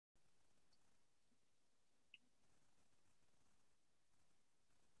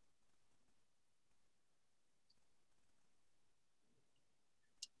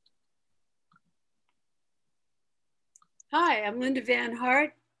Hi, I'm Linda Van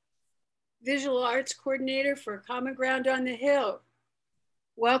Hart, Visual Arts Coordinator for Common Ground on the Hill.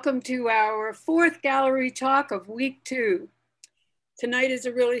 Welcome to our fourth gallery talk of week 2. Tonight is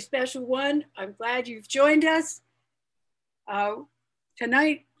a really special one. I'm glad you've joined us.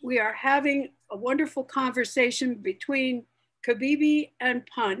 Tonight we are having a wonderful conversation between Kibibi and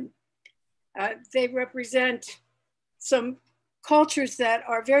Pun. They represent some cultures that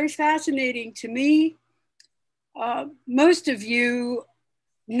are very fascinating to me. Most of you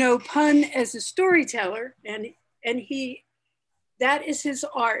know Pun as a storyteller, and that is his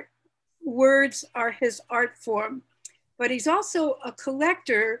art. Words are his art form, but he's also a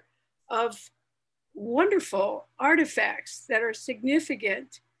collector of wonderful artifacts that are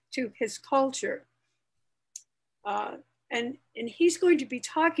significant to his culture. And he's going to be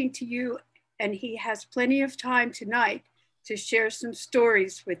talking to you, and he has plenty of time tonight to share some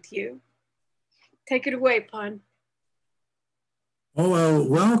stories with you. Take it away, Pun. Oh, well,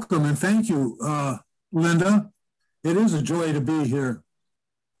 welcome and thank you, Linda. It is a joy to be here.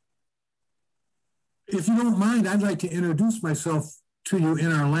 If you don't mind, I'd like to introduce myself to you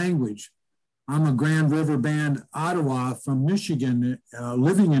in our language. I'm a Grand River Band Ottawa from Michigan,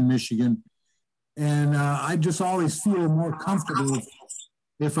 living in Michigan, and I just always feel more comfortable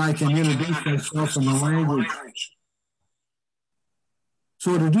if I can introduce myself in the language.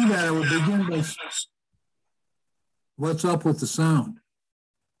 So to do that, I will begin by, what's up with the sound?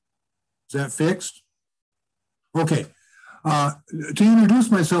 Is that fixed? Okay. To introduce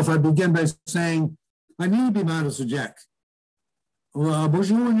myself, I begin by saying, Bonjour,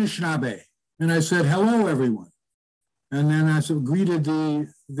 Nishnabe. And I said, hello, everyone. And then I greeted the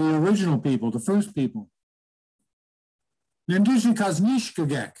original people, the first people. Nishnabe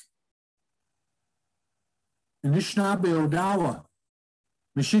Odawa.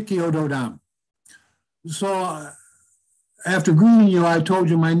 Mishiki Ododam. So after greeting you, I told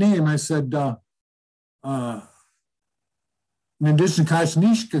you my name. I said,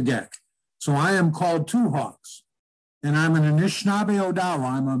 Nishkagek. So I am called Two Hawks. And I'm an Anishinaabe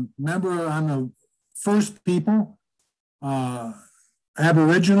Odawa. I'm a member, I'm the first people,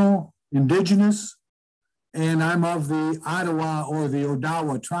 Aboriginal, Indigenous, and I'm of the Ottawa or the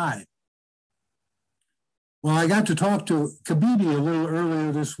Odawa tribe. Well, I got to talk to Kibibi a little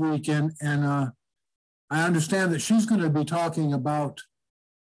earlier this week, and I understand that she's going to be talking about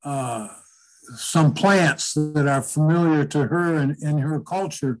some plants that are familiar to her and in her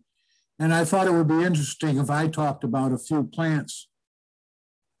culture. And I thought it would be interesting if I talked about a few plants.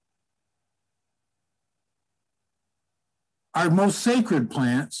 Our most sacred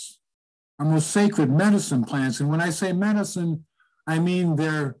plants, our most sacred medicine plants, and when I say medicine, I mean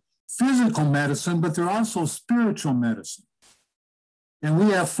they're physical medicine, but they're also spiritual medicine. And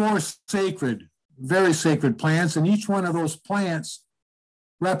we have 4 sacred, very sacred plants, and each one of those plants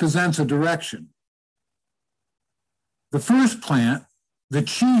represents a direction. The first plant, the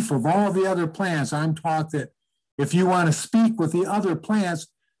chief of all the other plants, I'm taught that if you want to speak with the other plants,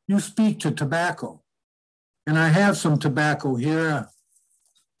 you speak to tobacco. And I have some tobacco here.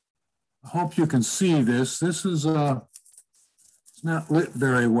 I hope you can see this. This is it's not lit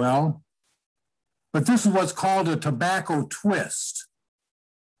very well, but this is what's called a tobacco twist.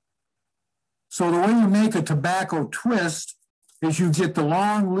 So the way you make a tobacco twist is you get the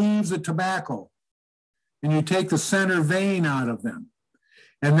long leaves of tobacco and you take the center vein out of them.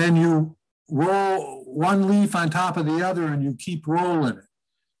 And then you roll one leaf on top of the other and you keep rolling it.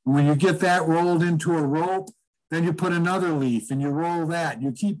 And when you get that rolled into a rope, then you put another leaf and you roll that.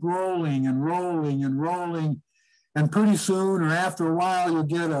 You keep rolling and rolling and rolling. And pretty soon, or after a while, you'll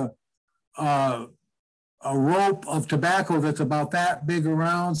get a rope of tobacco that's about that big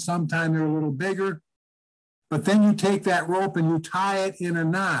around. Sometimes they're a little bigger. But then you take that rope and you tie it in a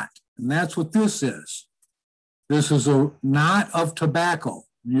knot. And that's what this is. This is a knot of tobacco.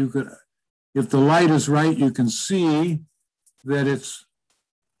 You could, if the light is right, you can see that it's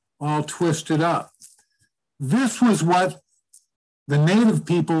all twisted up. This was what the native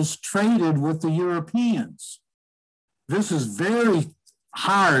peoples traded with the Europeans. This is very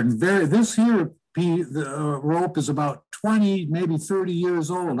hard and this here, the rope is about 20, maybe 30 years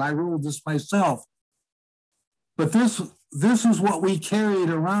old. I rolled this myself. But this is what we carried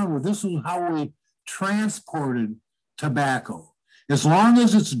around with. This is how we transported tobacco. As long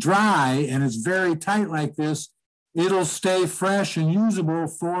as it's dry and it's very tight like this, it'll stay fresh and usable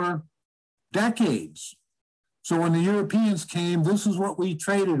for decades. So when the Europeans came, this is what we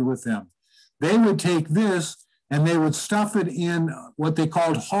traded with them. They would take this and they would stuff it in what they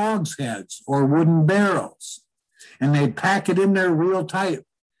called hogsheads or wooden barrels. And they'd pack it in there real tight.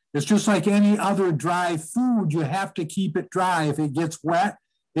 It's just like any other dry food. You have to keep it dry. If it gets wet,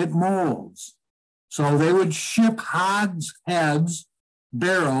 it molds. So they would ship hogs' heads,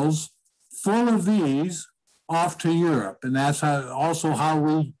 barrels full of these off to Europe. And that's also how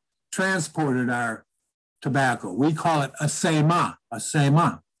we transported our tobacco. We call it a sema.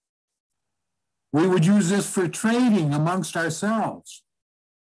 We would use this for trading amongst ourselves.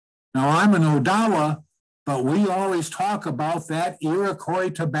 Now, I'm an Odawa, but we always talk about that Iroquois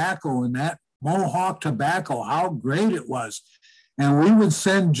tobacco and that Mohawk tobacco, how great it was. And we would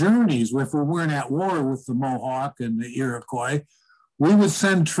send journeys if we weren't at war with the Mohawk and the Iroquois. We would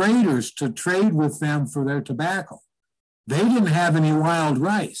send traders to trade with them for their tobacco. They didn't have any wild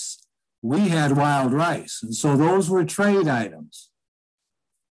rice. We had wild rice. And so those were trade items.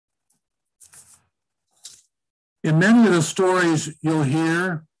 In many of the stories you'll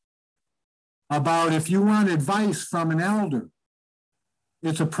hear about if you want advice from an elder,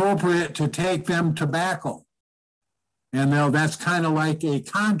 it's appropriate to take them tobacco. And that's kind of like a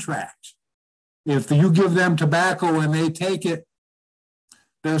contract. If you give them tobacco and they take it,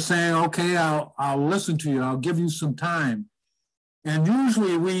 they're saying, okay, I'll listen to you. I'll give you some time. And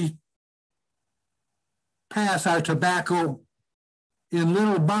usually we pass our tobacco in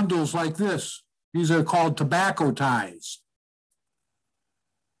little bundles like this. These are called tobacco ties.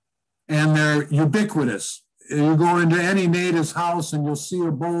 And they're ubiquitous. You go into any native's house and you'll see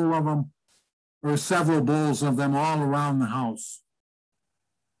a bowl of them or several bowls of them all around the house.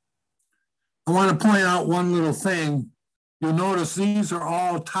 I want to point out one little thing. You'll notice these are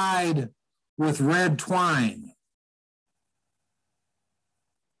all tied with red twine.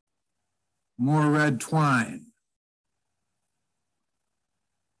 More red twine.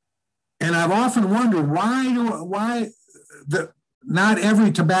 And I've often wondered why not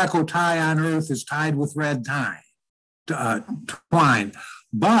every tobacco tie on earth is tied with red twine.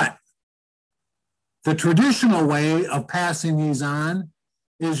 But the traditional way of passing these on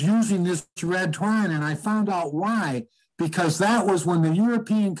is using this red twine. And I found out why, because that was when the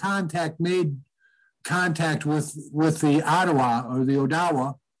European contact made contact with the Ottawa or the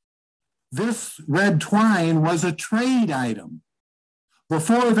Odawa. This red twine was a trade item.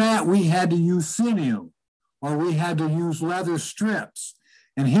 Before that, we had to use sinew or we had to use leather strips.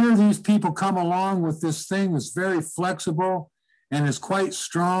 And here these people come along with this thing that's very flexible and is quite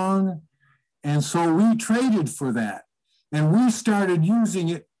strong. And so we traded for that. And we started using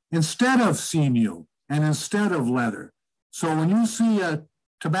it instead of sinew and instead of leather. So when you see a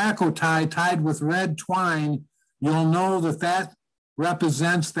tobacco tie tied with red twine, you'll know that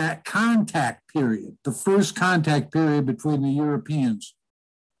represents that contact period, the first contact period between the Europeans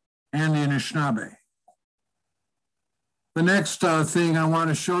and the Anishinaabe. The next thing I want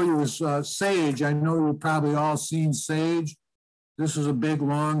to show you is sage. I know you've probably all seen sage. This is a big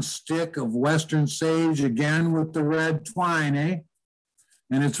long stick of Western sage, again with the red twine, eh?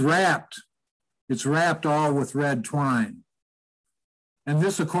 And it's wrapped. It's wrapped all with red twine. And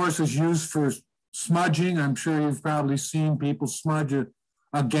this, of course, is used for smudging. I'm sure you've probably seen people smudge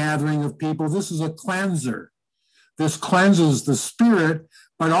a gathering of people. This is a cleanser. This cleanses the spirit,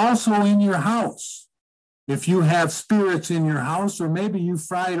 but also in your house. If you have spirits in your house, or maybe you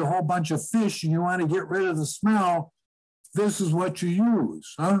fried a whole bunch of fish and you want to get rid of the smell, this is what you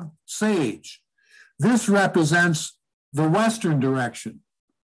use, huh? Sage. This represents the Western direction.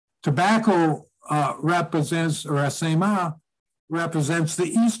 Tobacco represents, or asema, represents the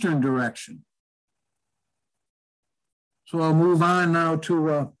Eastern direction. So I'll move on now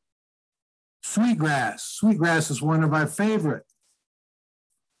to sweetgrass. Sweetgrass is one of our favorite.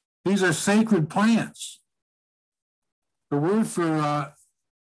 These are sacred plants. The word for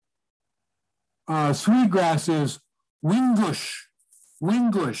sweetgrass is wingush,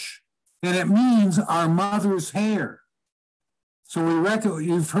 and it means our mother's hair. So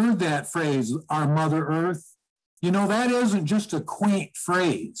you've heard that phrase, our Mother Earth. You know, that isn't just a quaint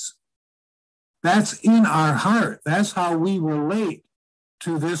phrase. That's in our heart. That's how we relate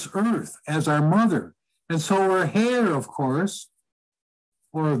to this earth as our mother. And so her hair, of course,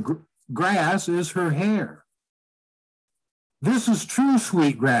 or grass is her hair. This is true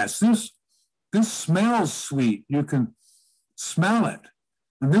sweetgrass. This smells sweet. You can smell it.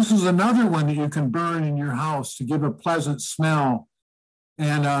 And this is another one that you can burn in your house to give a pleasant smell.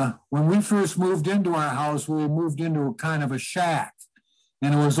 And when we first moved into our house, we moved into a kind of a shack,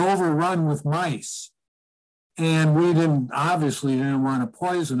 and it was overrun with mice. And we obviously didn't want to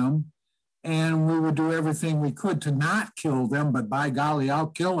poison them. And we would do everything we could to not kill them, but by golly, I'll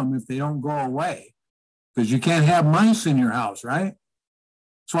kill them if they don't go away. Because you can't have mice in your house, right?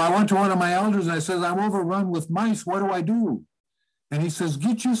 So I went to one of my elders and I said, I'm overrun with mice. What do I do? And he says,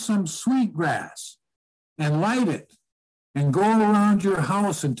 get you some sweetgrass and light it and go around your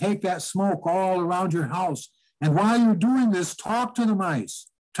house and take that smoke all around your house. And while you're doing this, talk to the mice.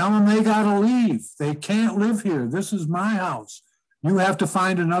 Tell them they got to leave. They can't live here. This is my house. You have to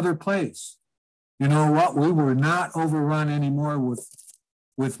find another place. You know what? We were not overrun anymore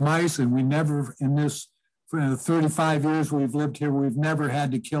with mice, and we never, in this for the 35 years we've lived here, we've never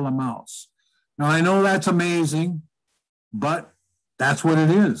had to kill a mouse. Now, I know that's amazing, but that's what it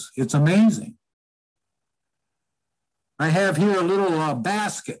is. It's amazing. I have here a little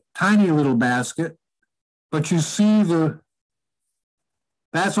basket, tiny little basket, but you see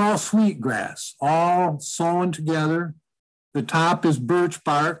that's all sweetgrass, all sewn together. The top is birch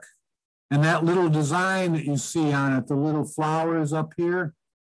bark, and that little design that you see on it, the little flowers up here,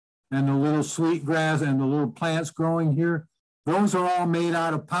 and the little sweetgrass and the little plants growing here, those are all made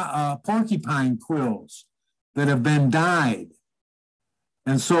out of porcupine quills that have been dyed.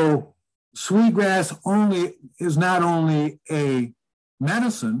 And so sweetgrass is not only a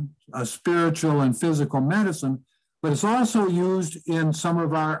medicine, a spiritual and physical medicine, but it's also used in some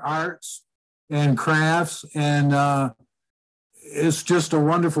of our arts and crafts, and it's just a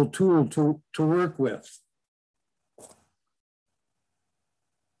wonderful tool to work with.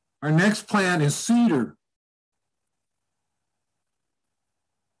 Our next plant is cedar.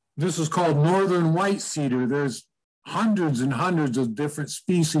 This is called northern white cedar. There's hundreds and hundreds of different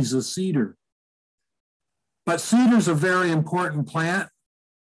species of cedar. But cedar is a very important plant.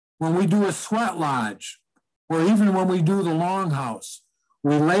 When we do a sweat lodge, or even when we do the longhouse,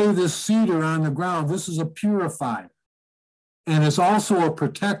 we lay this cedar on the ground. This is a purifier, and it's also a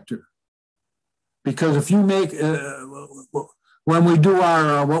protector. Because if you make, when we do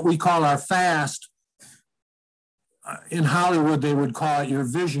our, what we call our fast, in Hollywood, they would call it your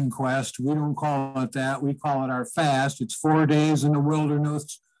vision quest. We don't call it that. We call it our fast. It's 4 days in the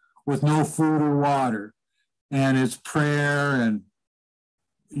wilderness with no food or water. And it's prayer, and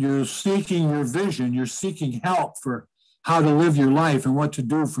you're seeking your vision. You're seeking help for how to live your life and what to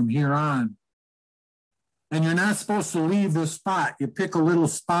do from here on. And you're not supposed to leave this spot. You pick a little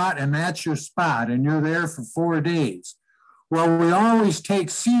spot, and that's your spot, and you're there for 4 days. Well, we always take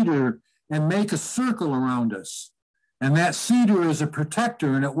cedar and make a circle around us. And that cedar is a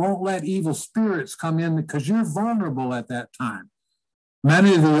protector, and it won't let evil spirits come in because you're vulnerable at that time.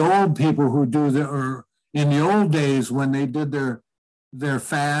 Many of the old people who or in the old days when they did their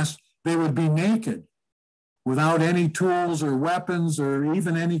fast, they would be naked without any tools or weapons or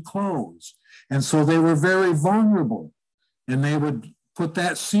even any clothes. And so they were very vulnerable, and they would put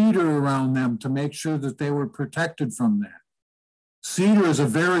that cedar around them to make sure that they were protected from that. Cedar is a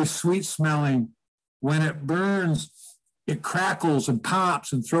very sweet smelling. When it burns, it crackles and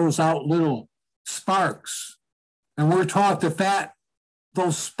pops and throws out little sparks. And we're taught that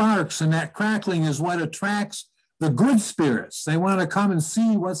those sparks and that crackling is what attracts the good spirits. They want to come and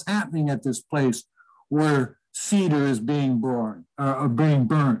see what's happening at this place where cedar is being born or being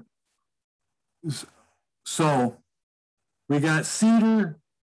burnt. So we got cedar,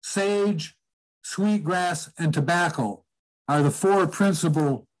 sage, sweetgrass, and tobacco are the 4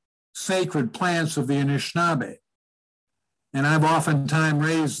 principal sacred plants of the Anishinaabe. And I've oftentimes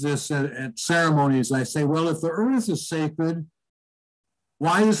raised this at ceremonies. I say, well, if the earth is sacred,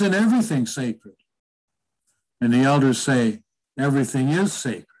 why isn't everything sacred? And the elders say, everything is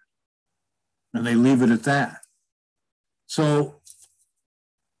sacred. And they leave it at that. So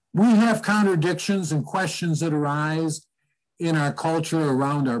we have contradictions and questions that arise in our culture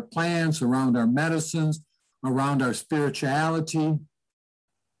around our plants, around our medicines, around our spirituality.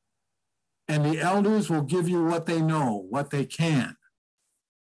 And the elders will give you what they know, what they can.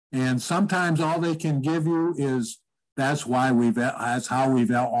 And sometimes all they can give you is that's how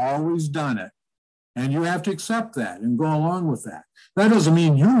we've always done it. And you have to accept that and go along with that. That doesn't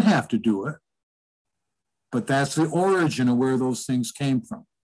mean you have to do it, but that's the origin of where those things came from.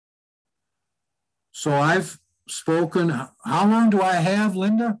 So I've spoken. How long do I have,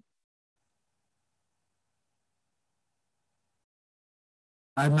 Linda?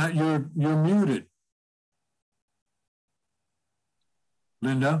 I'm not, you're muted.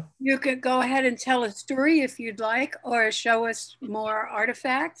 Linda? You could go ahead and tell a story if you'd like, or show us more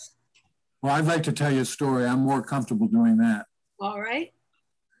artifacts. Well, I'd like to tell you a story. I'm more comfortable doing that. All right.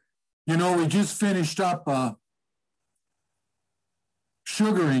 You know, we just finished up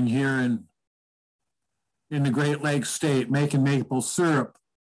sugaring here in the Great Lakes State, making maple syrup,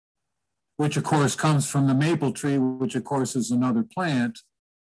 which of course comes from the maple tree, which of course is another plant.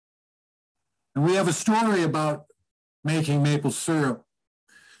 And we have a story about making maple syrup.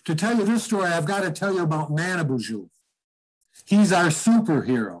 To tell you this story, I've got to tell you about Manabuju. He's our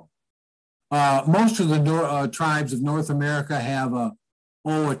superhero. Most of the tribes of North America have a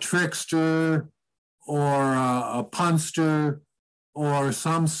trickster or a punster or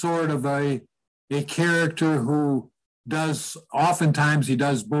some sort of a character who does, oftentimes he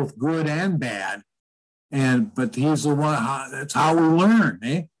does both good and bad. But he's the one, that's how we learn,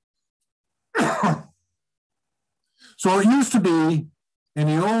 eh? So it used to be in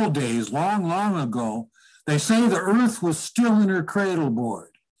the old days, long, long ago, they say the earth was still in her cradle board.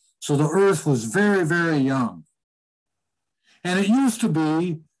 So the earth was very, very young. And it used to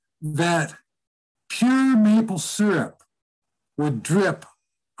be that pure maple syrup would drip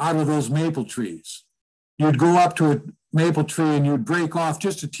out of those maple trees. You'd go up to a maple tree and you'd break off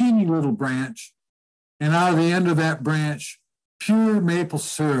just a teeny little branch, and out of the end of that branch, pure maple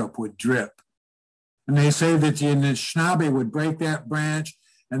syrup would drip. And they say that the Anishinaabe would break that branch,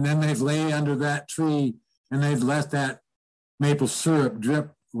 and then they'd lay under that tree and they'd let that maple syrup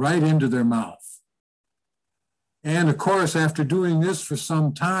drip right into their mouth. And of course, after doing this for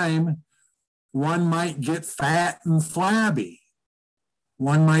some time, one might get fat and flabby.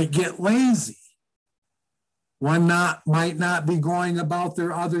 One might get lazy. One might not be going about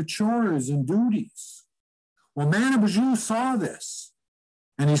their other chores and duties. Well, Manabajou saw this,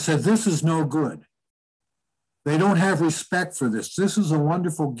 and he said, this is no good. They don't have respect for this. This is a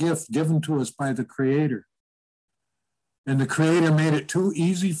wonderful gift given to us by the Creator. And the Creator made it too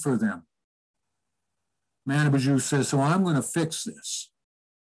easy for them. Manabajou says, so I'm going to fix this.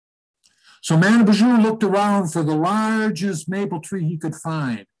 So Manabajou looked around for the largest maple tree he could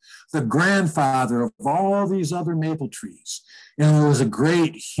find, the grandfather of all these other maple trees. And it was a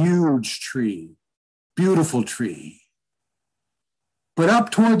great, huge tree, beautiful tree. But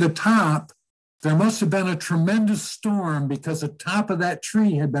up toward the top, there must have been a tremendous storm because the top of that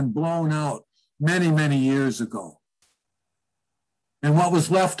tree had been blown out many, many years ago. And what was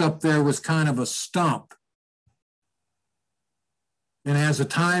left up there was kind of a stump. And as the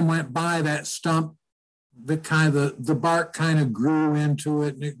time went by, that stump, the bark kind of grew into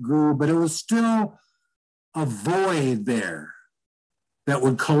it, and it grew, but it was still a void there that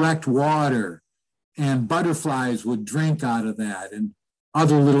would collect water, and butterflies would drink out of that, and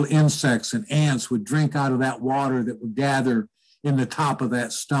other little insects and ants would drink out of that water that would gather in the top of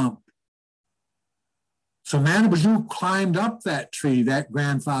that stump. So Manabajou climbed up that tree, that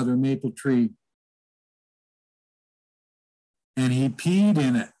grandfather maple tree, and he peed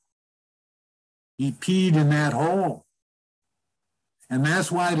in it. He peed in that hole. And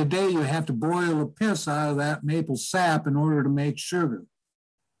that's why today you have to boil the piss out of that maple sap in order to make sugar.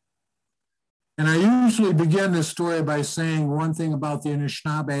 And I usually begin this story by saying one thing about the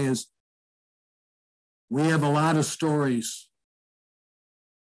Anishinaabe is we have a lot of stories,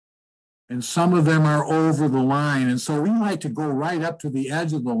 and some of them are over the line. And so we like to go right up to the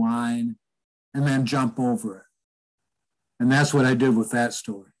edge of the line and then jump over it. And that's what I did with that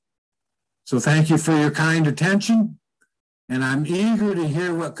story. So thank you for your kind attention. And I'm eager to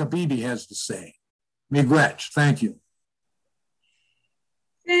hear what Kibibi has to say. Miigwech, thank you.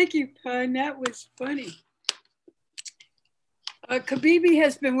 Thank you, Pun. That was funny. Kibibi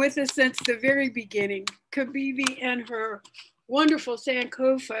has been with us since the very beginning. Kibibi and her wonderful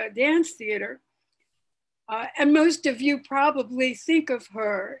Sankofa dance theater. And most of you probably think of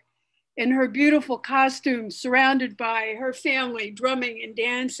her in her beautiful costume, surrounded by her family, drumming and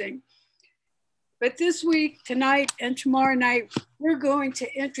dancing. But this week, tonight, and tomorrow night, we're going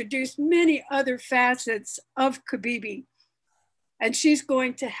to introduce many other facets of Kibibi. And she's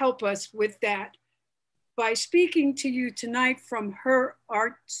going to help us with that by speaking to you tonight from her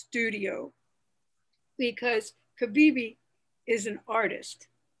art studio, because Kibibi is an artist.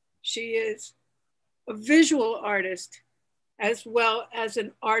 She is a visual artist, as well as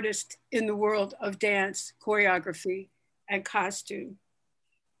an artist in the world of dance, choreography, and costume.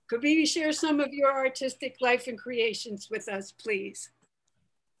 Kibibi, share some of your artistic life and creations with us, please.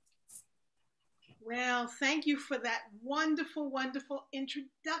 Well, thank you for that wonderful, wonderful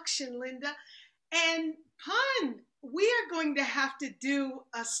introduction, Linda. And Pun, we are going to have to do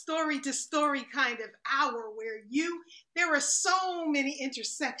a story-to-story kind of hour where there are so many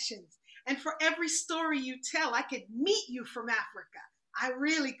intersections. And for every story you tell, I could meet you from Africa. I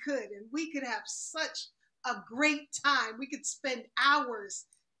really could. And we could have such a great time. We could spend hours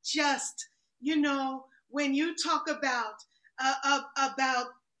just, when you talk about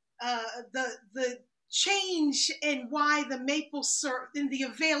the change and why the maple syrup and the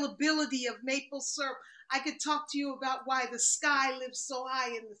availability of maple syrup. I could talk to you about why the sky lives so high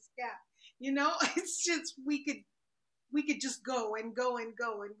in the sky. It's just, we could we could just go and go and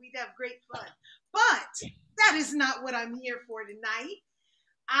go, and we'd have great fun. But that is not what I'm here for tonight.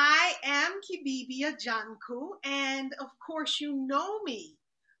 I am Kibibi Ajanku, and of course, you know me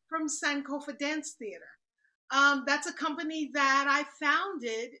from Sankofa Dance Theater. That's a company that I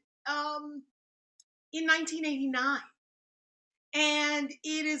founded in 1989. And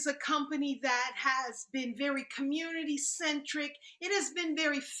it is a company that has been very community centric. It has been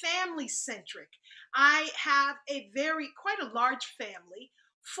very family centric. I have quite a large family,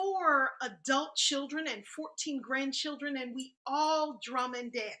 4 adult children and 14 grandchildren, and we all drum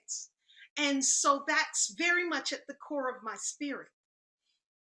and dance. And so that's very much at the core of my spirit.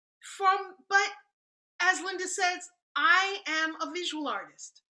 But as Linda says, I am a visual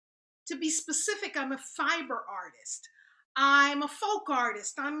artist. To be specific, I'm a fiber artist. I'm a folk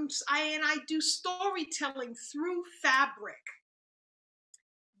artist. I do storytelling through fabric.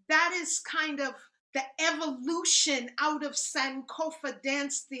 That is kind of the evolution out of Sankofa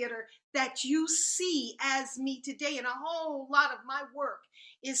Dance Theater that you see as me today. And a whole lot of my work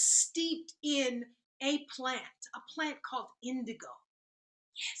is steeped in a plant called indigo.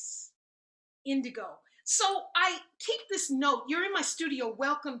 Yes, indigo. So I keep this note. You're in my studio.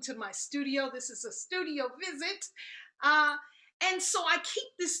 Welcome to my studio. This is a studio visit. And so I keep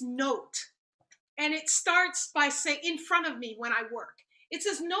this note, and it starts by saying, in front of me when I work, it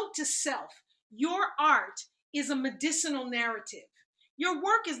says, note to self, your art is a medicinal narrative. Your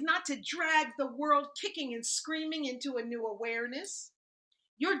work is not to drag the world kicking and screaming into a new awareness.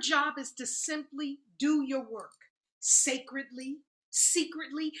 Your job is to simply do your work sacredly,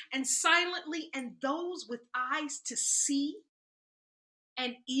 secretly, and silently, and those with eyes to see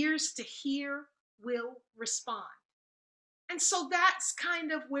and ears to hear will respond. And so that's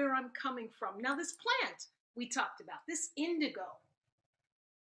kind of where I'm coming from. Now, this plant we talked about, this indigo.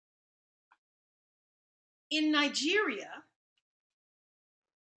 In Nigeria,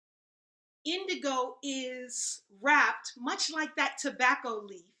 indigo is wrapped much like that tobacco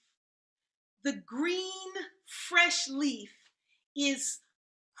leaf. The green, fresh leaf is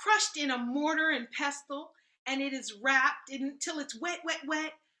crushed in a mortar and pestle, and it is wrapped until it's wet,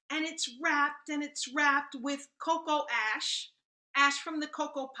 and it's wrapped with cocoa ash from the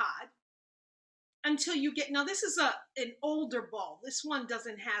cocoa pod, until you get, now this is an older ball. This one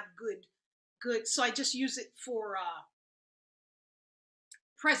doesn't have good, so I just use it for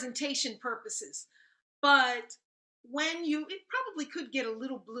presentation purposes. But it probably could get a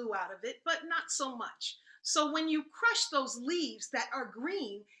little blue out of it, but not so much. So when you crush those leaves that are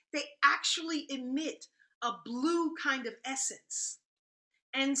green, they actually emit a blue kind of essence.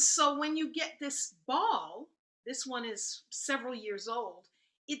 And so when you get this ball, this one is several years old,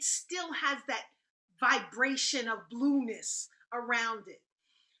 it still has that vibration of blueness around it.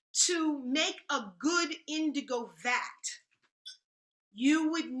 To make a good indigo vat,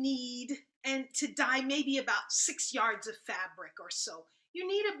 you would need, and to dye maybe about 6 yards of fabric or so, you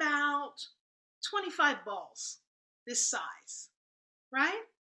need about 25 balls this size, right?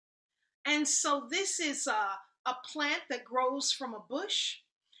 And so this is a plant that grows from a bush.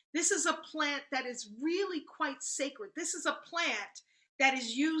 This is a plant that is really quite sacred. This is a plant that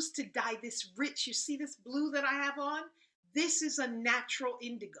is used to dye this rich, you see this blue that I have on? This is a natural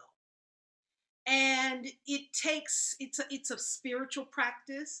indigo. And it's a spiritual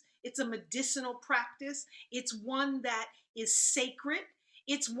practice. It's a medicinal practice. It's one that is sacred.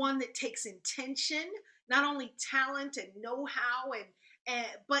 It's one that takes intention, not only talent and know-how,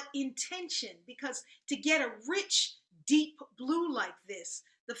 but intention, because to get a rich, deep blue like this,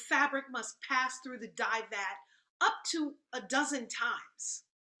 the fabric must pass through the dye vat up to a dozen times.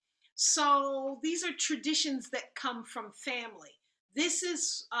 So these are traditions that come from family. This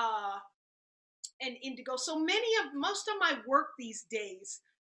is an indigo. So most of my work these days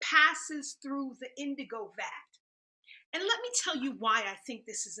passes through the indigo vat. And let me tell you why I think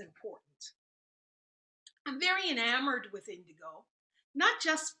this is important. I'm very enamored with indigo, not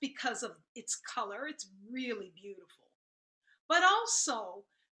just because of its color, it's really beautiful, but also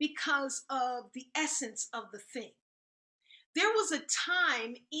because of the essence of the thing. There was a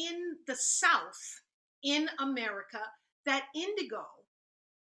time in the South, in America, that indigo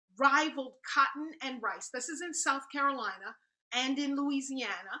rivaled cotton and rice. This is in South Carolina and in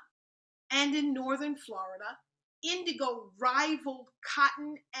Louisiana and in northern Florida. Indigo rivaled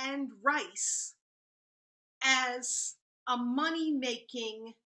cotton and rice as a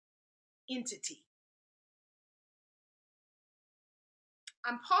money-making entity.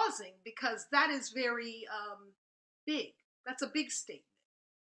 I'm pausing because that is very big. That's a big statement,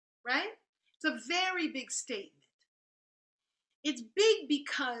 right? It's a very big statement. It's big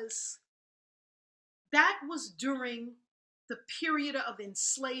because That was during the period of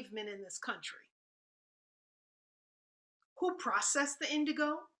enslavement in this country. Who processed the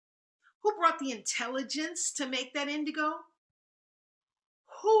indigo? Who brought the intelligence to make that indigo?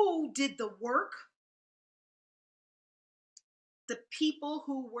 Who did the work? The people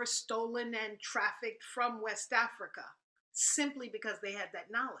who were stolen and trafficked from West Africa, simply because they had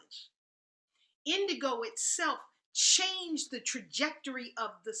that knowledge. Indigo itself changed the trajectory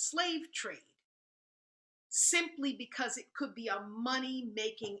of the slave trade, simply because it could be a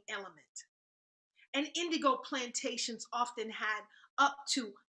money-making element. And indigo plantations often had up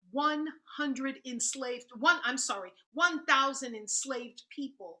to 1,000 enslaved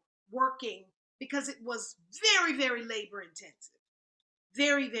people working, because it was very, very labor intensive.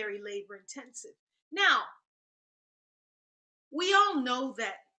 Very, very labor intensive. Now, we all know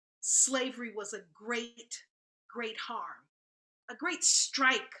that slavery was a great, great harm, a great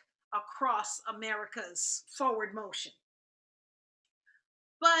strike across America's forward motion.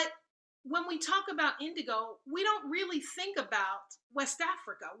 But when we talk about indigo, we don't really think about West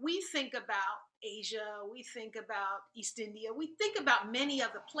Africa. We think about Asia, we think about East India, we think about many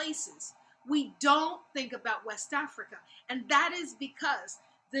other places. We don't think about West Africa. And that is because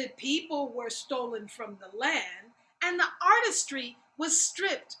the people were stolen from the land and the artistry was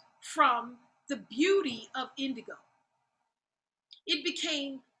stripped from the beauty of indigo. It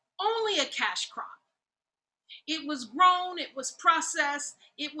became only a cash crop. It was grown, it was processed,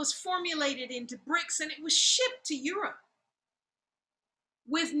 it was formulated into bricks, and it was shipped to Europe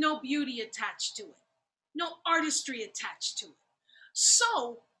with no beauty attached to it, no artistry attached to it.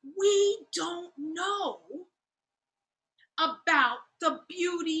 So we don't know about the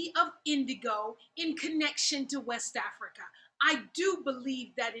beauty of indigo in connection to West Africa. I do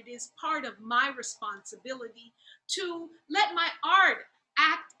believe that it is part of my responsibility to let my art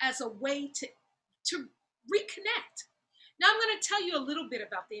act as a way to reconnect. Now I'm going to tell you a little bit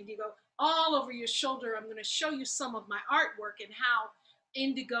about the indigo. All over your shoulder, I'm going to show you some of my artwork and how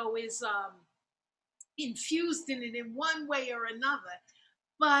indigo is infused in it in one way or another.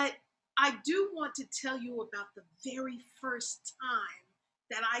 But I do want to tell you about the very first time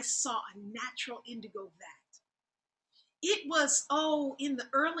that I saw a natural indigo vat. It was, in the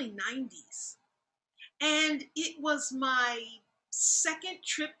early 90s. And it was my second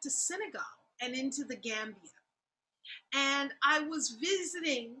trip to Senegal and into the Gambia. And I was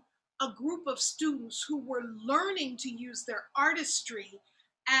visiting a group of students who were learning to use their artistry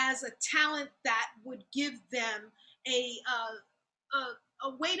as a talent that would give them a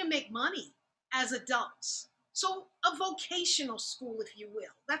way to make money as adults. So a vocational school, if you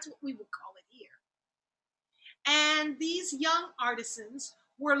will. That's what we would call it here. And these young artisans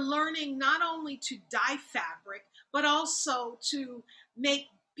were learning not only to dye fabric, but also to make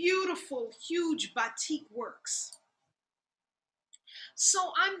beautiful, huge batik works.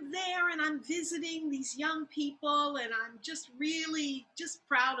 So I'm there and I'm visiting these young people, and I'm just really just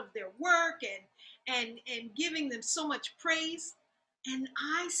proud of their work and giving them so much praise. And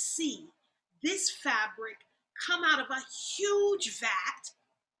I see this fabric come out of a huge vat,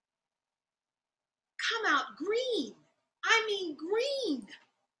 come out green. I mean green,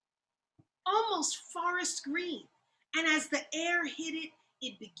 almost forest green. And as the air hit it,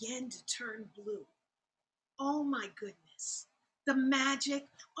 it began to turn blue. Oh my goodness. The magic,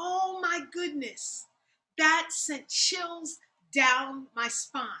 oh my goodness. That sent chills down my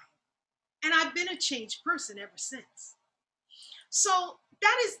spine. And I've been a changed person ever since. So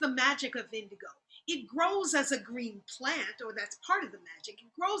that is the magic of indigo. It grows as a green plant, or that's part of the magic.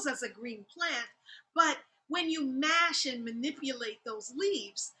 It grows as a green plant, but when you mash and manipulate those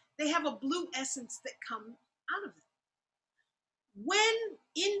leaves, they have a blue essence that comes out of it. When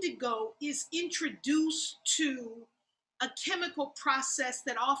indigo is introduced to a chemical process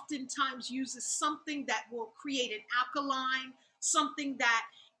that oftentimes uses something that will create an alkaline, something that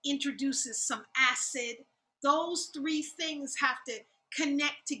introduces some acid, those three things have to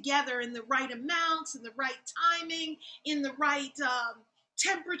connect together in the right amounts, in the right timing, in the right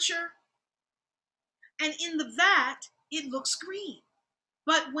temperature. And in the vat, it looks green.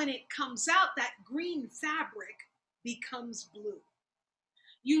 But when it comes out, that green fabric becomes blue.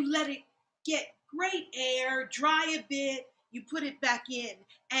 You let it get great air, dry a bit, you put it back in,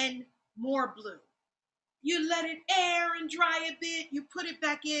 and more blue. You let it air and dry a bit, you put it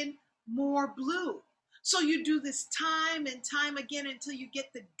back in, more blue. So you do this time and time again until you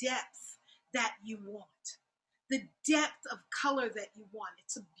get the depth that you want, the depth of color that you want.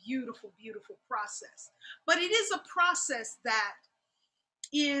 It's a beautiful, beautiful process. But it is a process that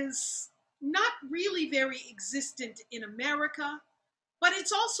is not really very existent in America. But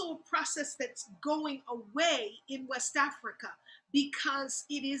it's also a process that's going away in West Africa because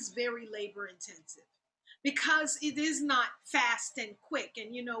it is very labor intensive, because it is not fast and quick.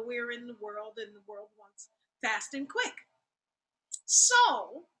 And you know, we're in the world and the world wants fast and quick.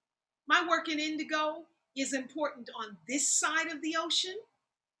 So my work in indigo is important on this side of the ocean.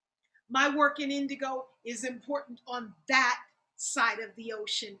 My work in indigo is important on that side of the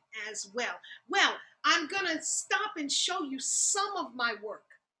ocean as well. Well, I'm going to stop and show you some of my work,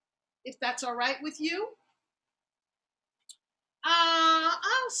 if that's all right with you.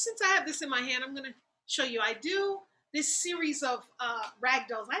 Since I have this in my hand, I'm going to show you. I do this series of rag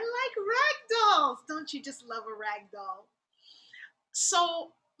dolls. I like rag dolls. Don't you just love a rag doll?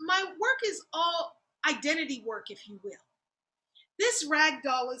 So my work is all identity work, if you will. This rag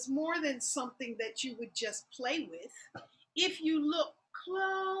doll is more than something that you would just play with. If you look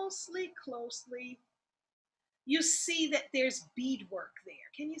closely, you see that there's beadwork there.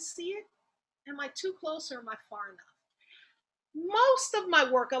 Can you see it? Am I too close or am I far enough? Most of my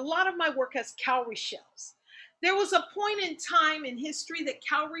work, a lot of my work has cowrie shells. There was a point in time in history that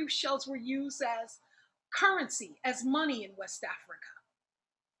cowrie shells were used as currency, as money in West Africa.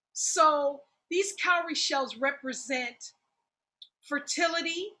 So these cowrie shells represent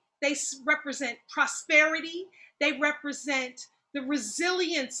fertility, they represent prosperity, they represent the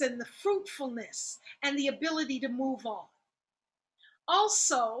resilience and the fruitfulness and the ability to move on.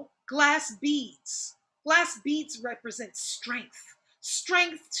 Also, glass beads. Glass beads represent strength,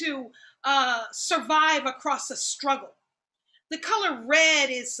 strength to survive across a struggle. The color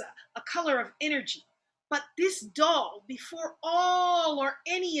red is a color of energy. But this doll, before all or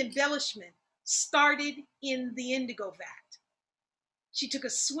any embellishment, started in the indigo vat. She took a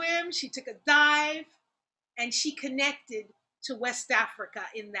swim, she took a dive, and she connected to West Africa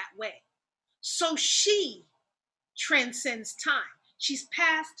in that way. So she transcends time. She's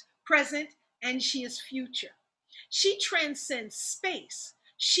past, present, and she is future. She transcends space.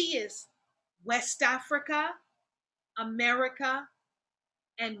 She is West Africa, America,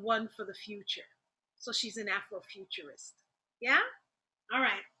 and one for the future. So she's an Afrofuturist. Yeah? All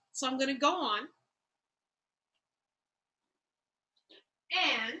right. So I'm going to go on.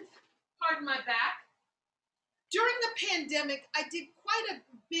 And, pardon my back, during the pandemic, I did quite a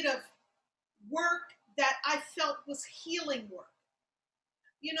bit of work that I felt was healing work.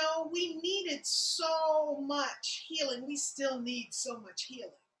 You know, we needed so much healing. We still need so much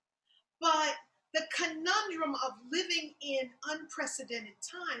healing. But the conundrum of living in unprecedented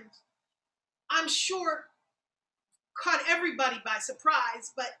times, I'm sure, caught everybody by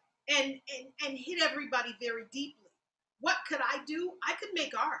surprise, but and hit everybody very deeply. What could I do? I could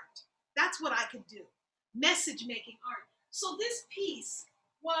make art. That's what I could do. Message making art. So this piece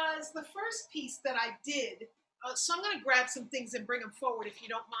was the first piece that I did. So I'm going to grab some things and bring them forward if you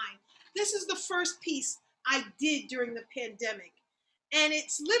don't mind. This is the first piece I did during the pandemic. And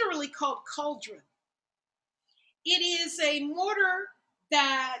it's literally called Cauldron. It is a mortar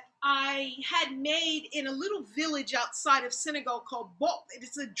that I had made in a little village outside of Senegal called Bok. It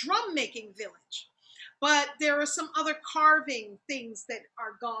is a drum making village. But there are some other carving things that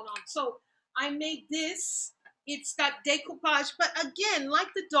are gone on. So I made this. It's got decoupage. But again,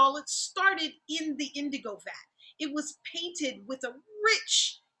 like the doll, it started in the indigo vat. It was painted with a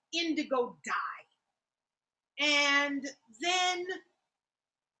rich indigo dye. And then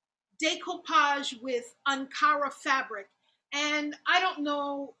decoupage with Ankara fabric. And I don't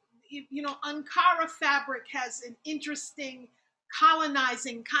know, you know, Ankara fabric has an interesting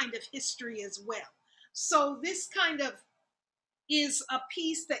colonizing kind of history as well. So this kind of is a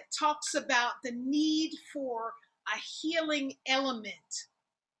piece that talks about the need for a healing element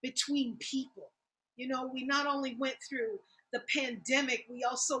between people. You know, we not only went through the pandemic, we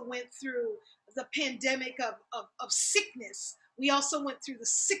also went through the pandemic of sickness. We also went through the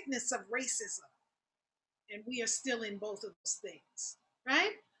sickness of racism. And we are still in both of those things,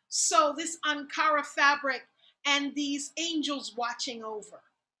 right? So this Ankara fabric and these angels watching over.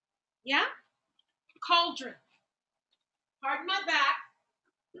 Yeah? Cauldron. Pardon my back.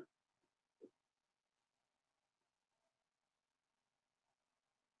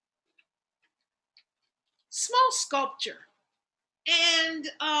 Small sculpture. And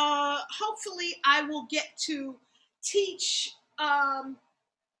hopefully I will get to teach a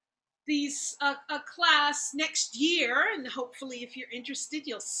class next year. And hopefully if you're interested,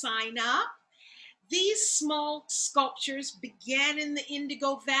 you'll sign up. These small sculptures began in the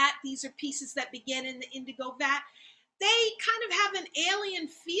indigo vat. These are pieces that began in the indigo vat. They kind of have an alien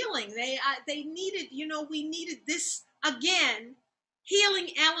feeling. They needed, you know, we needed this again, healing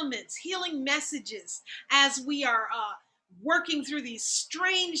elements, healing messages as we are working through these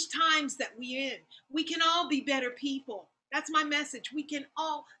strange times that we're in, we can all be better people. That's my message. We can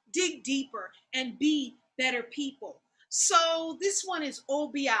all dig deeper and be better people. So this one is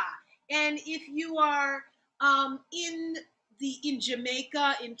Obia. And if you are in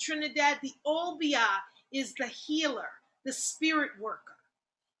Jamaica, in Trinidad, the Obia is the healer, the spirit worker.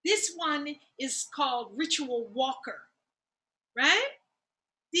 This one is called Ritual Walker, right?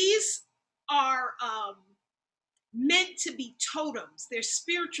 These are meant to be totems. They're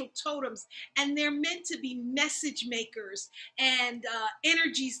spiritual totems, and they're meant to be message makers and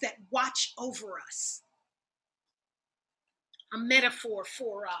energies that watch over us. A metaphor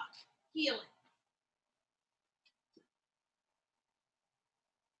for healing.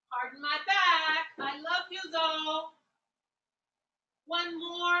 Pardon my back. I love you though. One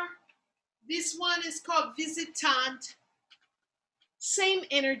more. This one is called Visitant. Same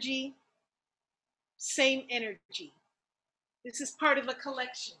energy. Same energy. This is part of a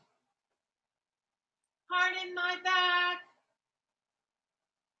collection. Pardon my back.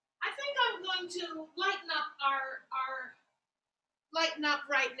 I think I'm going to lighten up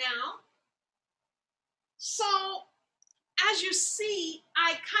right now. So as you see,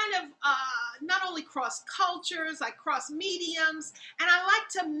 I kind of not only cross cultures, I cross mediums, and I like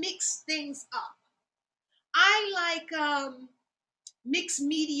to mix things up. I like mixed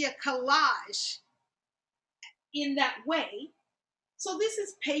media collage in that way. So this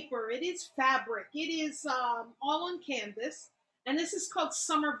is paper, it is fabric, it is all on canvas, and this is called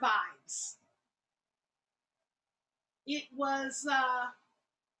Summer Vibes. It was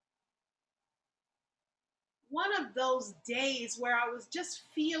one of those days where I was just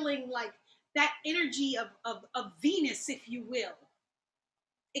feeling like that energy of Venus, if you will,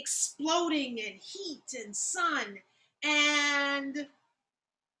 exploding in heat and sun and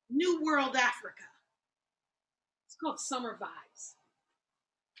New World Africa. It's called Summer Vibes.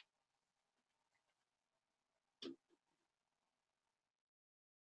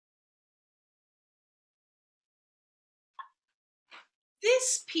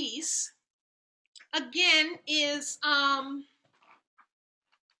 This piece, again, is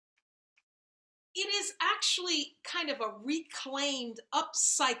it is actually kind of a reclaimed,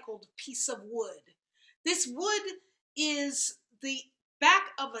 upcycled piece of wood. This wood is the back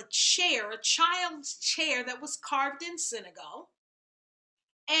of a chair, a child's chair that was carved in Senegal.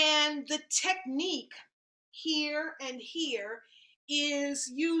 And the technique here and here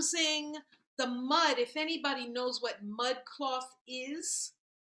is using the mud. If anybody knows what mud cloth is,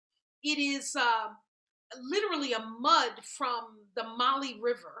 it is literally a mud from the Mali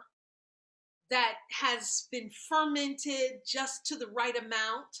River that has been fermented just to the right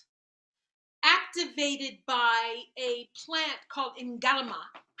amount, activated by a plant called Ngalama.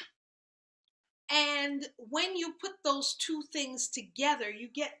 And when you put those two things together, you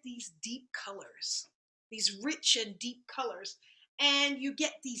get these deep colors, these rich and deep colors, and you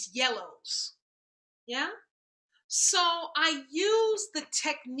get these yellows. Yeah? So I use the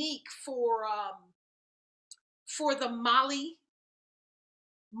technique for the Mali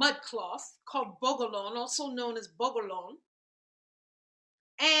mud cloth called bogolon, also known as bogolon.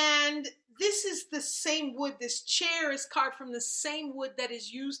 And this is the same wood. This chair is carved from the same wood that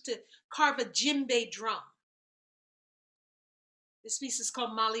is used to carve a djembe drum. This piece is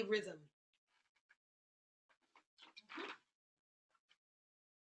called Mali Rhythm.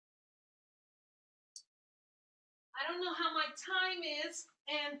 I don't know how my time is,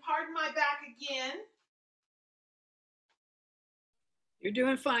 and pardon my back again. You're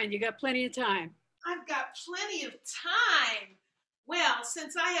doing fine. You got plenty of time. I've got plenty of time. Well,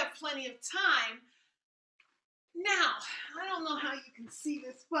 since I have plenty of time, now, I don't know how you can see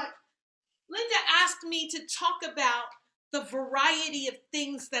this, but Linda asked me to talk about the variety of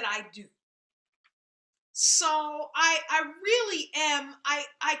things that I do. So I really am,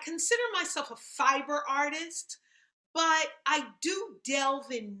 I consider myself a fiber artist, but I do delve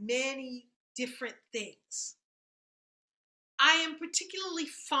in many different things. I am particularly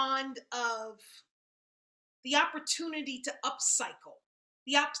fond of the opportunity to upcycle,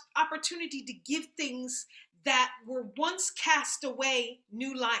 the opportunity to give things that were once cast away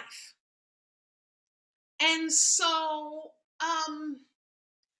new life. And so,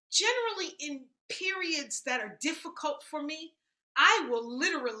 generally in periods that are difficult for me, I will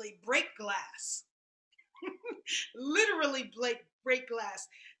literally break glass. Literally break glass.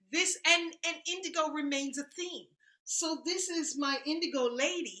 This and indigo remains a theme. So this is my indigo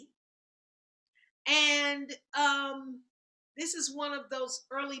lady, and this is one of those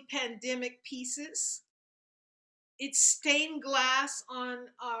early pandemic pieces. It's stained glass on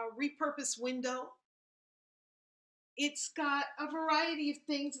a repurposed window. It's got a variety of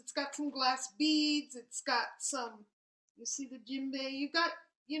things. It's got some glass beads. It's got some, you see the djembe? You've got,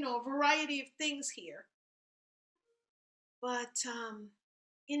 a variety of things here. But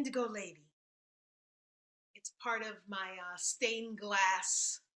Indigo Lady, it's part of my stained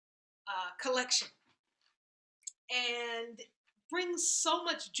glass collection. And brings so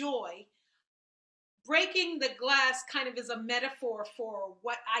much joy. Breaking the glass kind of is a metaphor for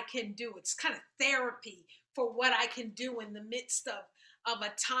what I can do. It's kind of therapy for what I can do in the midst of a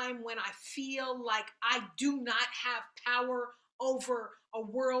time when I feel like I do not have power over a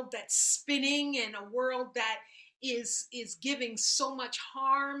world that's spinning and a world that is giving so much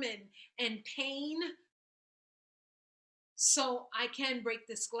harm and pain. So I can break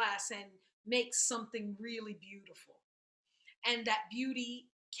this glass and make something really beautiful. And that beauty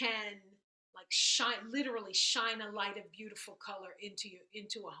can literally shine a light of beautiful color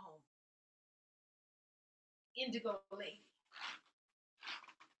into a home. Indigo Lady.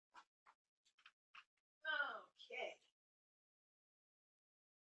 Okay.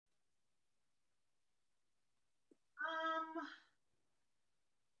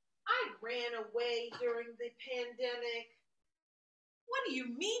 I ran away during the pandemic. What do you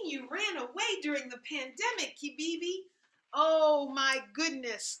mean you ran away during the pandemic, Kibibi? Oh my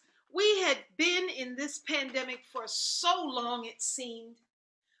goodness. We had been in this pandemic for so long, it seemed.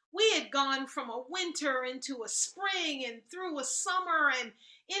 We had gone from a winter into a spring and through a summer and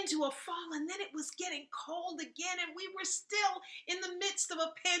into a fall, and then it was getting cold again, and we were still in the midst of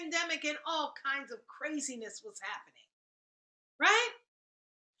a pandemic and all kinds of craziness was happening. Right?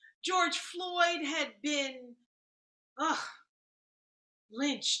 George Floyd had been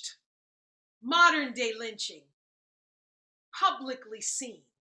lynched, modern day lynching, publicly seen.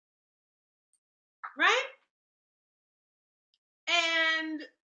 Right? And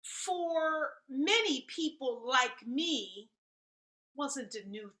for many people like me, wasn't a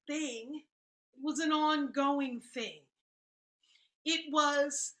new thing. It was an ongoing thing. It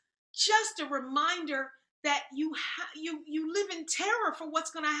was just a reminder that you live in terror for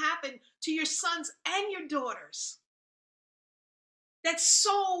what's going to happen to your sons and your daughters. That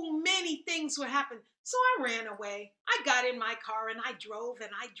so many things would happen. So I ran away. I got in my car and I drove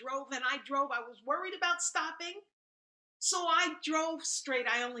and I drove and I drove. I was worried about stopping. So I drove straight.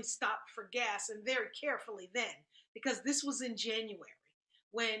 I only stopped for gas, and very carefully then, because this was in January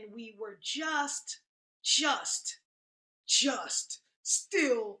when we were just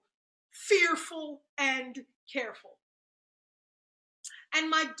still fearful and careful. And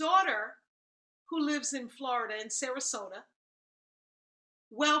my daughter, who lives in Florida, in Sarasota,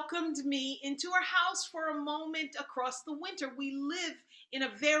 welcomed me into her house for a moment across the winter. We live in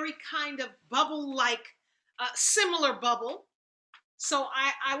a very kind of bubble-like, similar bubble. So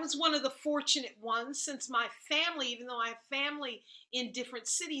I was one of the fortunate ones, since my family, even though I have family in different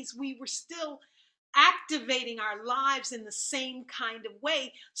cities, we were still activating our lives in the same kind of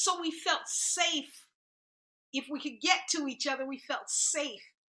way. So we felt safe. If we could get to each other, we felt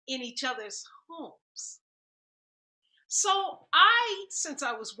safe in each other's homes. So since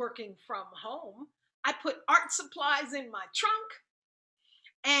I was working from home, I put art supplies in my trunk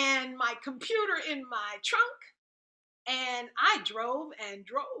and my computer in my trunk. And I drove and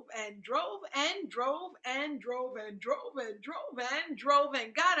drove and drove and drove and drove and drove and drove and drove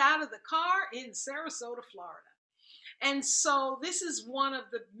and got out of the car in Sarasota, Florida. And so this is one of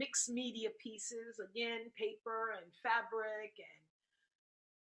the mixed media pieces, again, paper and fabric and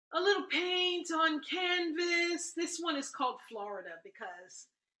a little paint on canvas. This one is called Florida because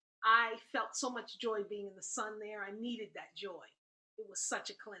I felt so much joy being in the sun there. I needed that joy. It was such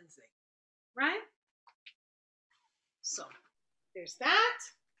a cleansing, right? So there's that.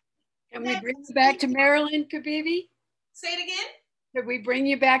 Can we bring you back to Maryland, Kibibi? Say it again. Could we bring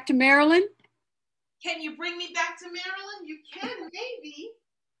you back to Maryland? Can you bring me back to Maryland? You can, maybe.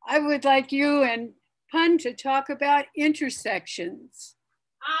 I would like you and Pun to talk about intersections.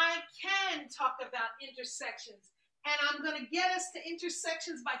 I can talk about intersections. And I'm going to get us to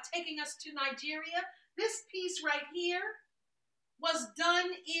intersections by taking us to Nigeria. This piece right here was done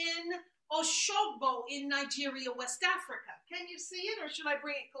in Oshogbo in Nigeria, West Africa. Can you see it, or should I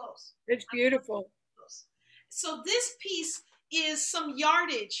bring it close? It's beautiful. So this piece is some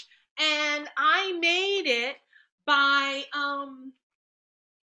yardage, and I made it by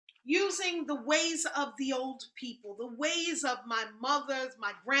using the ways of the old people, the ways of my mothers,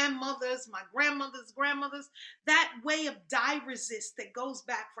 my grandmothers, my grandmothers' grandmothers, that way of dye resist that goes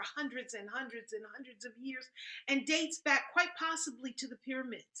back for hundreds and hundreds and hundreds of years and dates back quite possibly to the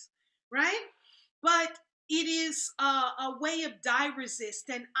pyramids, right? But it is a way of dye resist.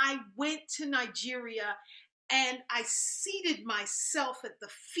 And I went to Nigeria And I seated myself at the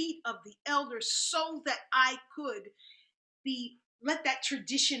feet of the elders so that I could let that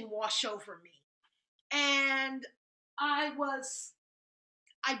tradition wash over me. And I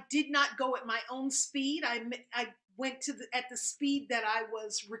did not go at my own speed. I went at the speed that I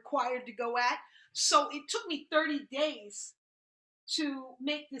was required to go at. So it took me 30 days to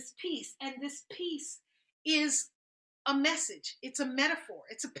make this piece. And this piece is a message. It's a metaphor.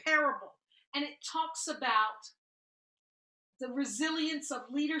 It's a parable. And it talks about the resilience of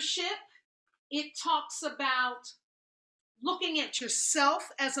leadership. It talks about looking at yourself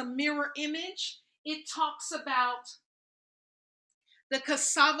as a mirror image. It talks about the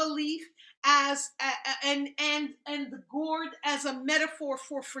cassava leaf and the gourd as a metaphor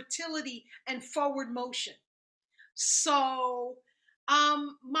for fertility and forward motion. So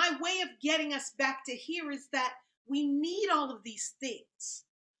my way of getting us back to here is that we need all of these things.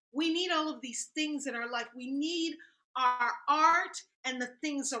 We need all of these things in our life. We need our art and the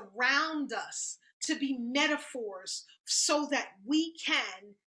things around us to be metaphors so that we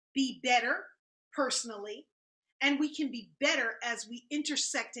can be better personally, and we can be better as we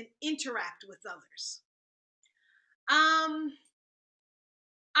intersect and interact with others. I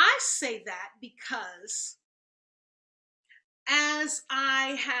say that because as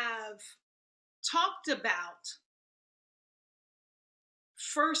I have talked about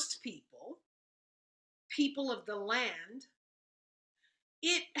first people of the land,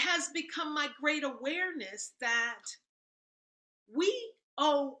 it has become my great awareness that we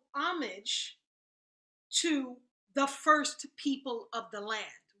owe homage to the first people of the land.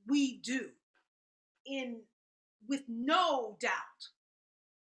 We do, with no doubt.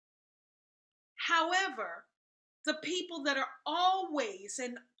 However, the people that are always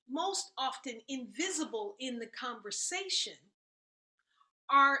and most often invisible in the conversation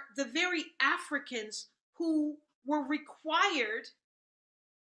are the very Africans who were required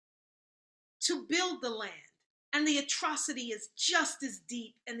to build the land. And the atrocity is just as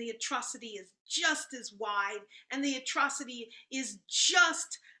deep, and the atrocity is just as wide, and the atrocity is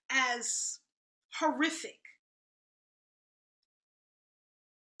just as horrific.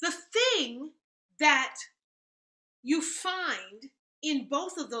 The thing that you find in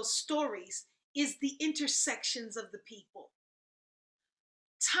both of those stories is the intersections of the people.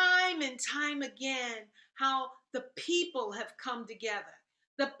 Time and time again, how the people have come together.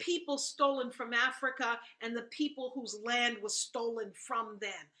 The people stolen from Africa and the people whose land was stolen from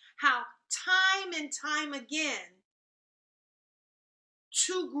them. How time and time again,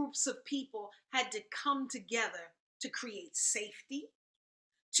 two groups of people had to come together to create safety,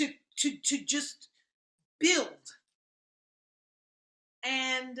 to just build.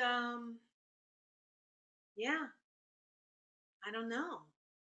 And yeah, I don't know.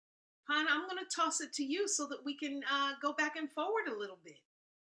 Han, I'm going to toss it to you so that we can go back and forward a little bit.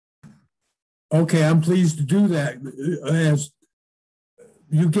 Okay, I'm pleased to do that. As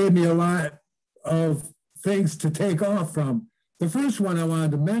you gave me a lot of things to take off from. The first one I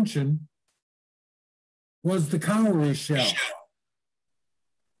wanted to mention was the cowrie shell.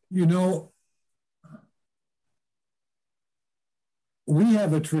 You know, we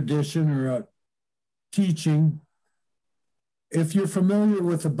have a tradition or a teaching. If you're familiar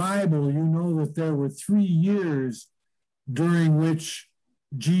with the Bible, you know that there were 3 years during which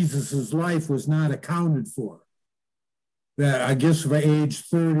Jesus's life was not accounted for. That I guess from age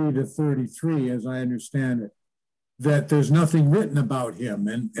 30 to 33, as I understand it, that there's nothing written about him.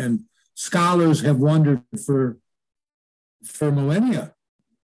 And scholars have wondered for millennia,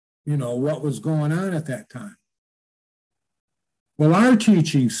 you know, what was going on at that time. Well, our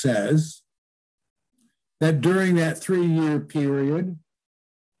teaching says that during that 3-year period,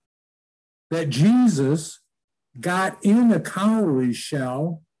 that Jesus got in a cowrie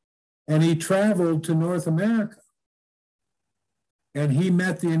shell and he traveled to North America. And he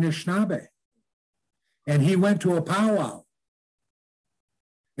met the Anishinaabe. And he went to a powwow.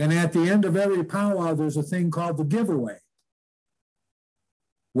 And at the end of every powwow, there's a thing called the giveaway,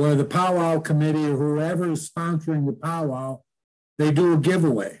 where the powwow committee or whoever is sponsoring the powwow, they do a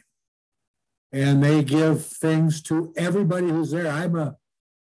giveaway. And they give things to everybody who's there. I'm a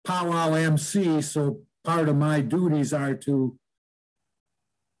powwow MC, so part of my duties are to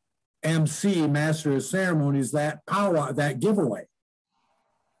MC, Master of Ceremonies, that powwow, that giveaway.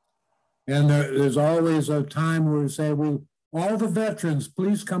 And there's always a time where we say, all the veterans,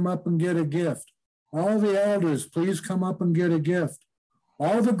 please come up and get a gift. All the elders, please come up and get a gift.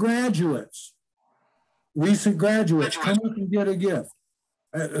 All the graduates, recent graduates, come up and get a gift.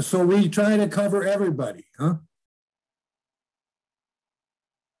 So we try to cover everybody, huh?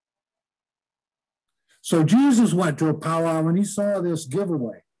 So Jesus went to a powwow and he saw this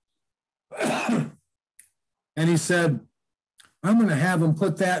giveaway. And he said, I'm going to have them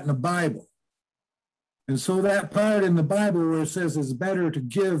put that in the Bible. And so that part in the Bible where it says it's better to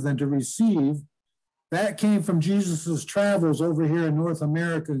give than to receive, that came from Jesus's travels over here in North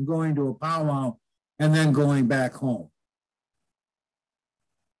America and going to a powwow and then going back home.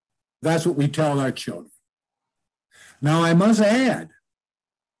 That's what we tell our children. Now, I must add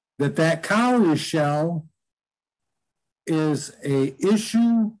that that cowrie shell is an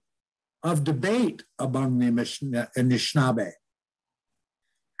issue of debate among the Anishinaabe.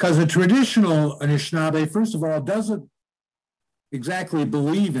 Because a traditional Anishinaabe, first of all, doesn't exactly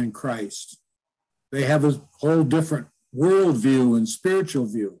believe in Christ. They have a whole different worldview and spiritual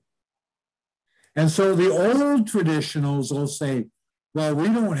view. And so the old traditionals will say, well, we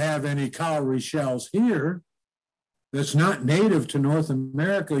don't have any cowrie shells here. That's not native to North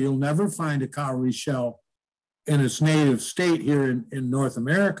America. You'll never find a cowrie shell in its native state here in North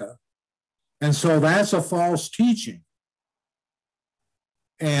America. And so that's a false teaching.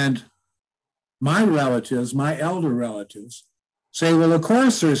 And my relatives, my elder relatives, say, well, of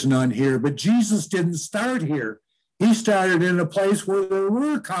course there's none here, but Jesus didn't start here. He started in a place where there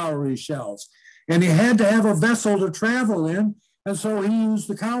were cowrie shells, and he had to have a vessel to travel in, and so he used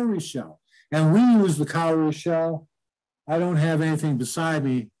the cowrie shell. And we use the cowrie shell. I don't have anything beside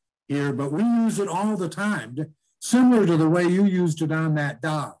me here, but we use it all the time, similar to the way you used it on that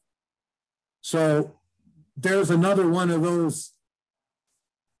doll. So there's another one of those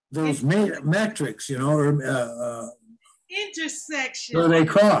metrics, you know, or intersection. where they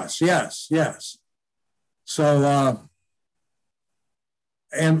cross, yes, yes. So,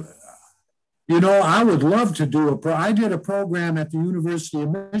 and, you know, I would love to do I did a program at the University of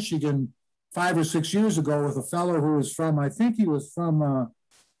Michigan 5 or 6 years ago with a fellow who was from, I think he was from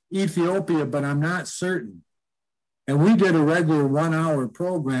Ethiopia, but I'm not certain. And we did a regular 1-hour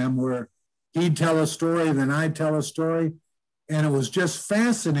program where he'd tell a story, then I'd tell a story. And it was just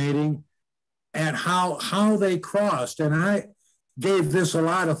fascinating at how they crossed. And I gave this a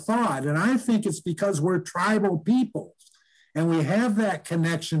lot of thought. And I think it's because we're tribal peoples and we have that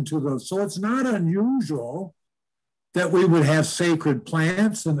connection to those. So it's not unusual that we would have sacred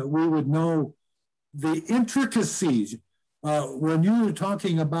plants and that we would know the intricacies. When you were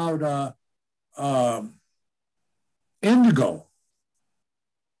talking about indigo,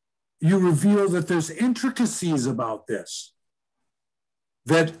 you reveal that there's intricacies about this.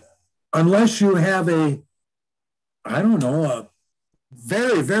 That unless you have a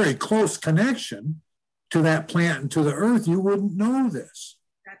very, very close connection to that plant and to the earth, you wouldn't know this.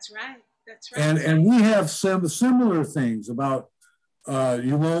 That's right. That's right. And we have some similar things about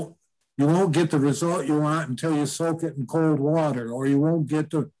you won't get the result you want until you soak it in cold water, or you won't get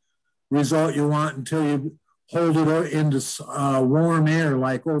the result you want until you hold it into warm air,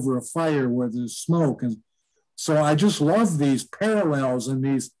 like over a fire where there's smoke. And so I just love these parallels and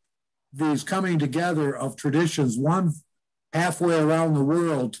these coming together of traditions, one halfway around the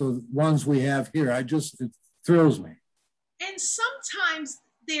world to ones we have here. It thrills me. And sometimes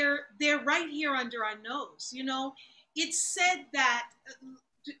they're right here under our nose. You know, it's said that,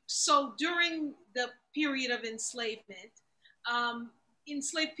 so during the period of enslavement,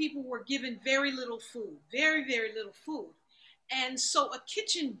 enslaved people were given very little food, very, very little food. And so a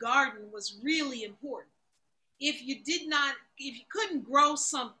kitchen garden was really important. If you couldn't grow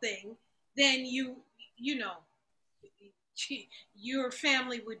something, then your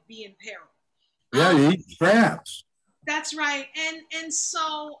family would be in peril. Yeah, you eat scraps. That's right. And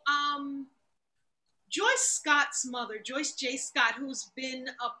so Joyce Scott's mother, Joyce J. Scott, who's been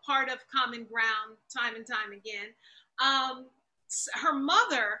a part of Common Ground time and time again, her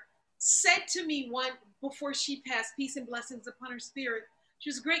mother said to me before she passed, peace and blessings upon her spirit. She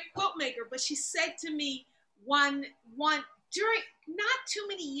was a great quilt maker, but she said to me one during not too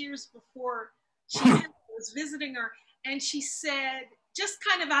many years before she was visiting her, and she said, just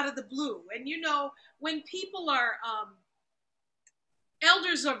kind of out of the blue, and you know, when people are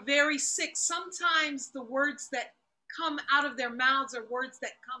elders are very sick, sometimes the words that come out of their mouths are words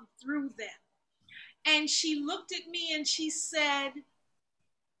that come through them. And she looked at me and she said,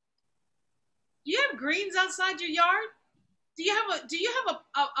 do you have greens outside your yard? Do you have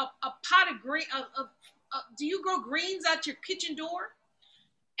a pot of green? Do you grow greens at your kitchen door?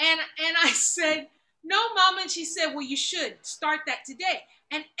 And I said, no, Mom. And she said, well, you should start that today.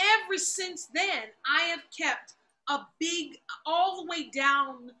 And ever since then, I have kept a big, all the way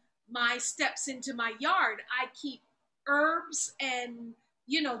down my steps into my yard, I keep herbs and,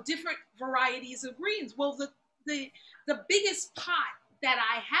 you know, different varieties of greens. Well, the biggest pot that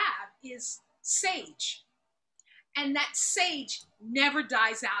I have is sage. And that sage never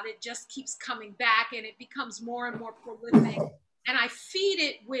dies out. It just keeps coming back and it becomes more and more prolific. And I feed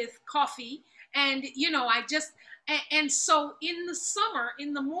it with coffee. And, you know, and so in the summer,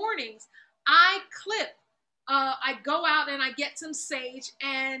 in the mornings, I go out and I get some sage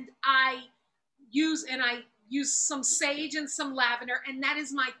and I use some sage and some lavender. And that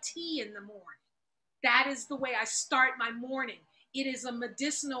is my tea in the morning. That is the way I start my morning. It is a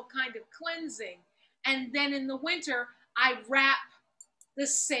medicinal kind of cleansing. And then in the winter, I wrap the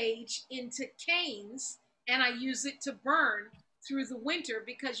sage into canes and I use it to burn through the winter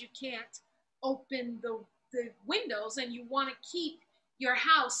because you can't open the windows and you want to keep your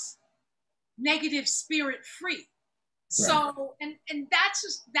house negative spirit free. Right. So, and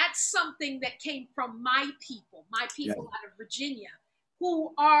that's something that came from my people yeah. out of Virginia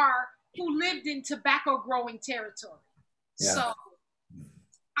who lived in tobacco growing territory. Yeah. So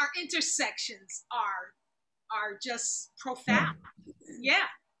our intersections are just profound. Yeah,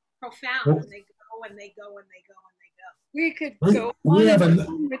 profound. Well, and they go and they go and they go and they go. We could go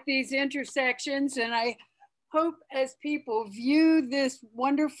on with these intersections, and I hope as people view this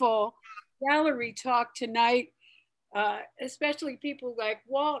wonderful gallery talk tonight, especially people like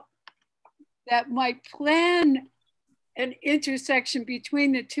Walt, that might plan an intersection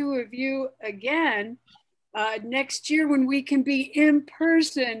between the two of you again next year when we can be in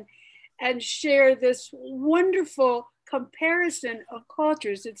person and share this wonderful comparison of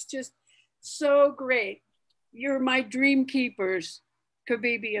cultures. It's just so great. You're my dream keepers,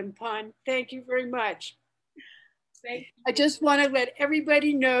 Kibibi and Pun. Thank you very much. Thank you. I just want to let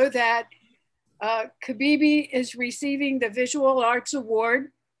everybody know that Kibibi is receiving the Visual Arts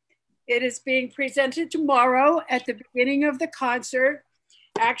Award. It is being presented tomorrow at the beginning of the concert.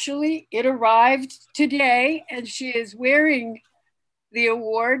 Actually, it arrived today and she is wearing the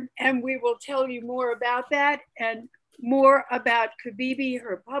award, and we will tell you more about that and more about Kibibi,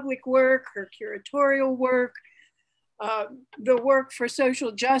 her public work, her curatorial work, the work for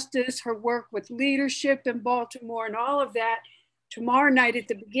social justice, her work with leadership in Baltimore, and all of that tomorrow night at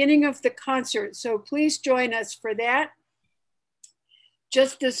the beginning of the concert. So please join us for that.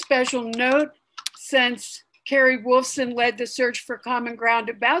 Just a special note, since Carrie Wolfson led the search for common ground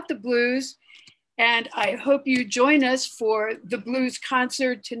about the blues, and I hope you join us for the blues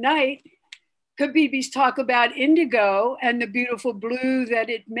concert tonight. Kibibi's talk about indigo and the beautiful blue that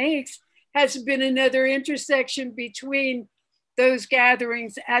it makes has been another intersection between those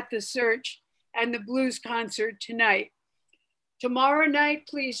gatherings at the search and the blues concert tonight. Tomorrow night,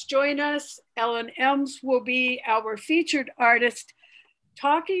 please join us. Ellen Elms will be our featured artist,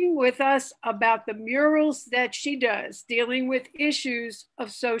 talking with us about the murals that she does, dealing with issues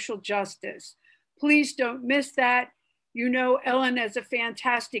of social justice. Please don't miss that. You know Ellen as a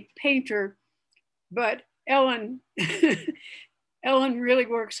fantastic painter, but Ellen really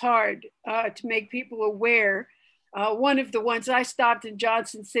works hard to make people aware. One of the ones I stopped in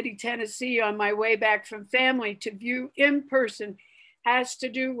Johnson City, Tennessee on my way back from family to view in person has to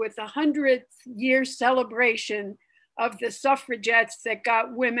do with the 100th year celebration of the suffragettes that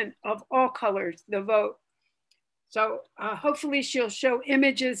got women of all colors the vote. So hopefully she'll show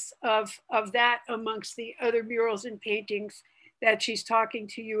images of that amongst the other murals and paintings that she's talking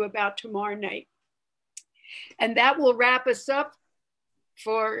to you about tomorrow night. And that will wrap us up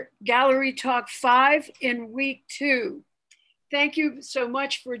for Gallery Talk 5 in week 2. Thank you so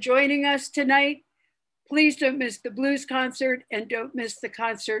much for joining us tonight. Please don't miss the blues concert and don't miss the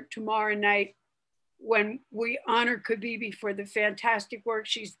concert tomorrow night when we honor Kibibi for the fantastic work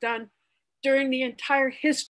she's done during the entire history